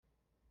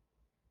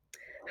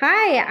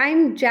Hi,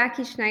 I'm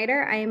Jackie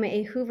Schneider. I am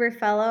a Hoover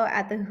Fellow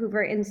at the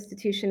Hoover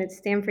Institution at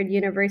Stanford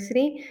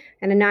University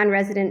and a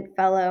non-resident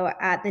fellow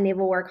at the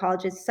Naval War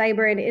College's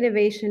Cyber and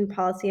Innovation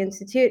Policy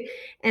Institute.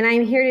 And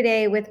I'm here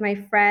today with my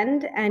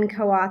friend and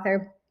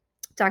co-author,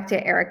 Dr.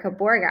 Erica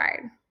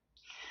Borgard.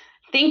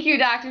 Thank you,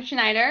 Dr.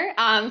 Schneider.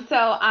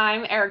 So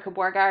I'm Erica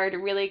Borgard,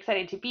 really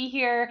excited to be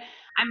here.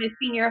 I'm a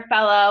senior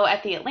fellow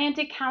at the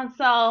Atlantic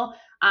Council,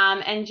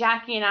 and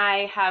Jackie and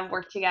I have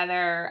worked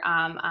together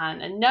on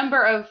a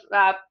number of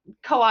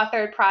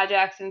co-authored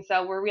projects, and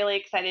so we're really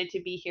excited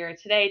to be here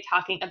today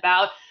talking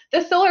about the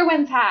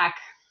SolarWinds hack.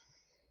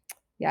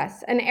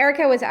 Yes, and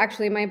Erica was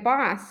actually my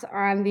boss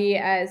on the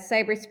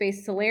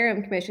Cyberspace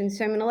Solarium Commission,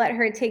 so I'm going to let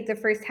her take the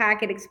first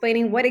hack at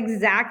explaining what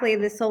exactly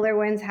the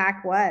SolarWinds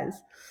hack was.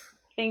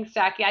 Thanks,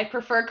 Jackie. I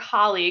prefer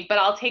colleague, but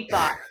I'll take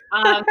boss.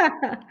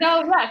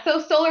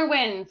 So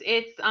SolarWinds,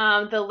 it's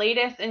the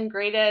latest and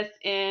greatest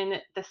in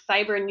the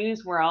cyber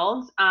news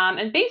world.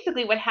 And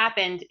basically what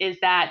happened is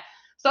that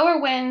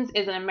SolarWinds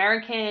is an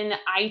American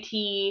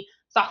IT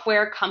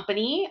software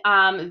company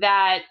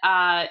that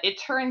it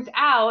turns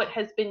out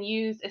has been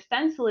used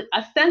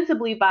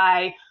ostensibly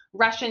by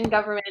Russian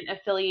government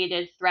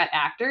affiliated threat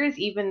actors,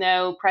 even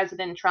though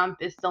President Trump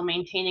is still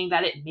maintaining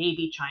that it may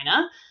be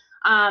China,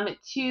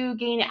 to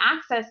gain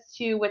access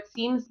to what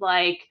seems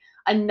like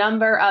a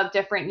number of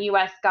different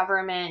US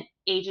government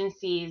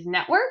agencies'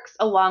 networks,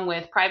 along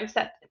with private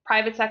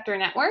sector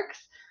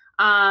networks.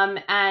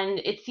 And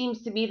it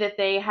seems to be that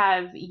they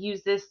have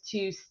used this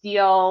to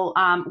steal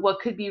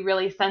what could be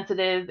really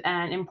sensitive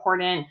and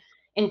important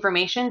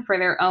information for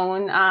their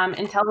own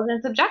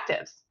intelligence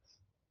objectives.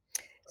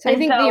 So I And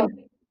think so, one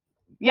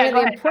yeah, of go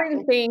the ahead,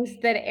 important Jackie.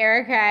 things that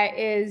Erica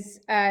is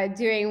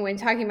doing when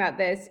talking about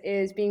this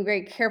is being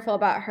very careful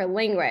about her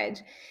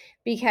language.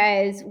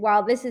 Because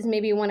while this is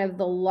maybe one of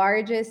the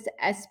largest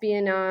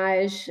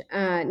espionage,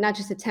 not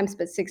just attempts,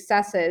 but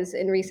successes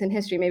in recent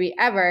history, maybe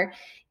ever,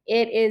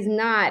 it is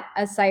not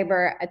a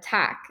cyber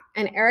attack.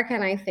 And Erica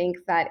and I think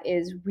that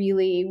is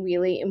really,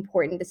 really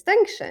important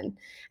distinction.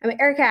 I mean,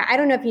 Erica, I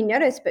don't know if you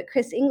noticed, but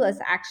Chris Inglis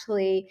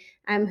actually,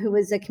 who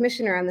was a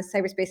commissioner on the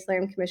Cyberspace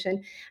Solarium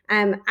Commission,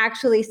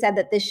 actually said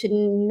that this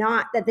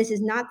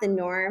is not the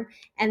norm,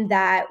 and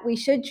that we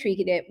should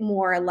treat it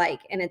more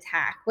like an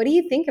attack. What do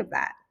you think of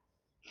that?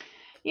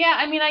 Yeah,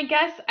 I mean, I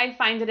guess I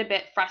find it a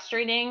bit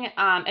frustrating,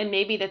 and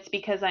maybe that's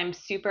because I'm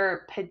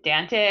super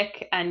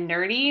pedantic and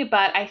nerdy,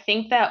 but I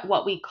think that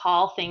what we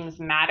call things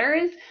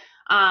matters.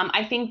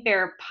 I think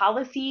there are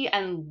policy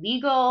and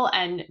legal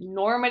and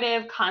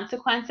normative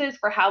consequences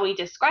for how we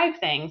describe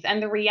things.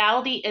 And the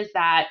reality is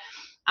that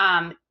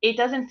it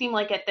doesn't seem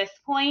like at this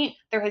point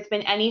there has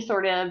been any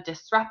sort of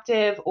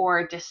disruptive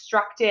or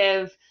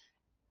destructive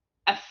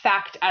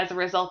effect as a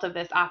result of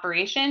this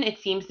operation. It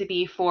seems to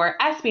be for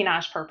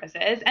espionage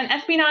purposes and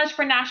espionage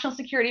for national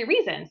security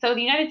reasons. So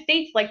the United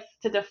States likes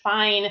to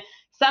define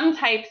some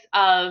types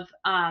of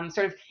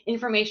sort of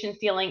information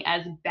stealing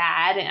as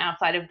bad and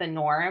outside of the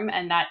norm,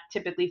 and that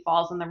typically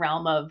falls in the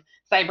realm of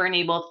cyber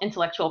enabled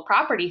intellectual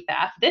property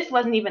theft. This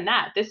wasn't even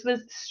that. This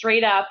was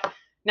straight up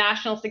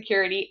national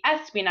security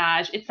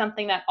espionage. It's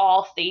something that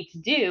all states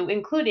do,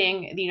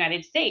 including the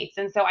United States.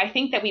 And so I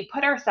think that we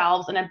put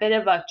ourselves in a bit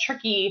of a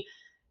tricky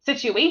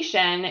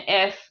situation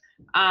if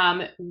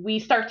we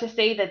start to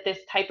say that this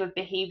type of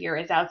behavior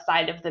is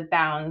outside of the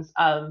bounds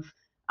of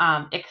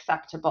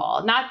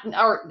acceptable, not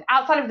or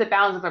outside of the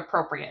bounds of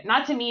appropriate.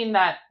 Not to mean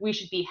that we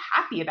should be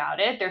happy about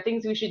it. There are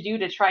things we should do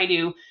to try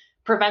to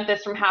prevent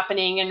this from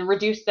happening and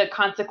reduce the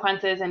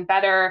consequences and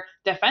better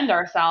defend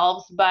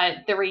ourselves. But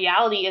the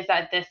reality is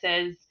that this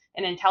is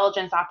an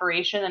intelligence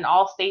operation, and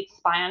all states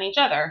spy on each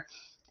other.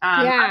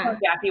 I don't know, Yeah.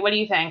 Jackie, what do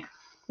you think?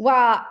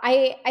 Well,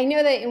 I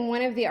know that in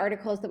one of the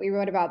articles that we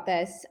wrote about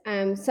this,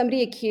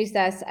 somebody accused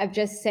us of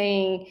just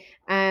saying,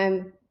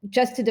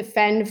 just to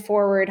defend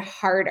forward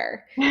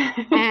harder.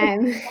 And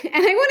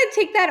I want to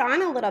take that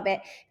on a little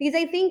bit because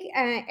I think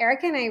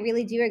Erica and I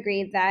really do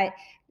agree that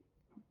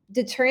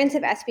deterrence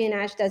of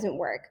espionage doesn't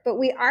work. But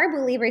we are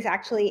believers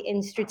actually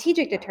in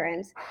strategic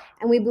deterrence.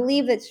 And we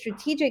believe that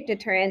strategic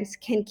deterrence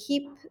can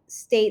keep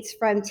states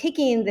from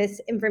taking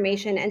this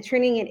information and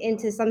turning it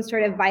into some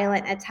sort of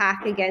violent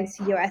attack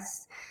against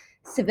US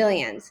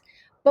civilians.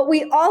 But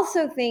we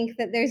also think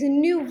that there's a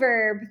new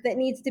verb that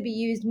needs to be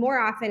used more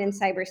often in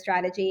cyber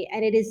strategy,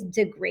 and it is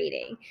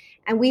degrading.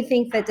 And we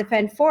think that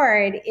Defend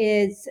Forward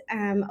is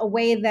a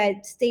way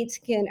that states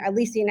can, at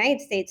least the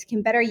United States,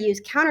 can better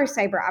use counter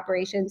cyber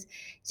operations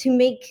to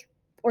make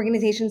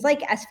organizations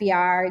like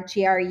SVR,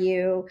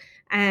 GRU,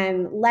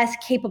 less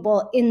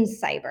capable in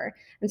cyber.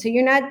 And so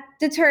you're not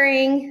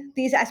deterring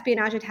these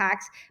espionage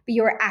attacks, but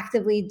you're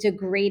actively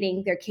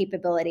degrading their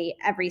capability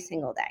every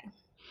single day.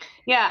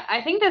 Yeah,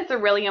 I think that's a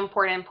really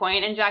important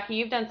point. And Jackie,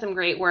 you've done some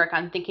great work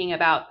on thinking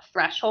about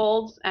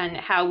thresholds and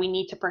how we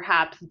need to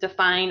perhaps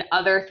define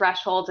other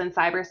thresholds in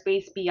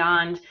cyberspace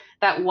beyond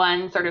that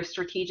one sort of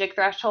strategic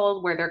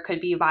threshold where there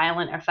could be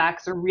violent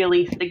effects or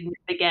really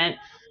significant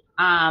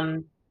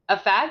um,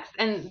 effects.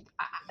 And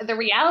the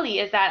reality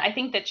is that I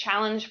think the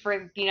challenge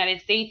for the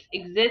United States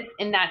exists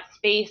in that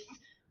space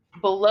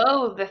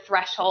below the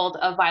threshold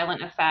of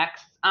violent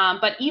effects.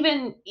 But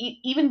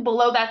even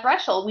below that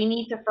threshold, we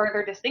need to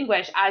further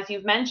distinguish, as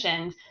you've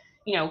mentioned,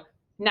 you know,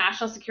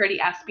 national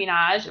security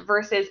espionage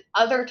versus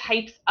other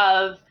types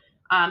of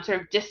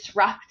sort of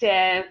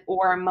disruptive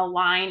or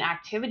malign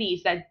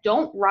activities that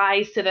don't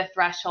rise to the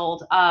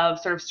threshold of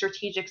sort of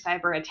strategic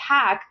cyber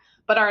attack,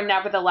 but are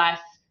nevertheless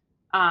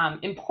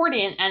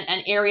important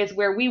and areas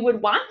where we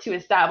would want to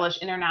establish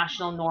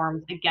international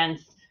norms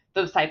against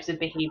those types of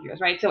behaviors,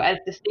 right? So as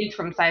distinct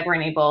from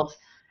cyber-enabled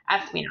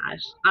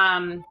espionage.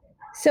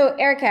 So,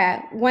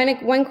 Erica,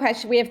 one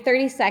question. We have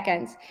 30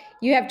 seconds.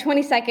 You have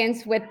 20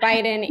 seconds with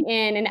Biden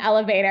in an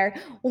elevator.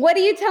 What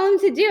do you tell him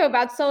to do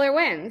about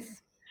SolarWinds?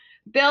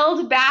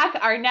 Build back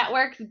our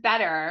networks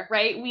better,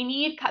 right? We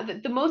need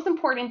the most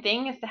important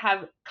thing is to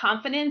have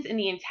confidence in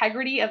the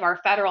integrity of our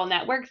federal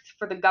networks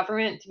for the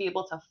government to be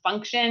able to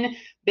function,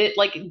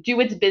 do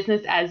its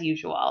business as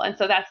usual. And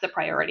so that's the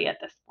priority at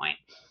this point.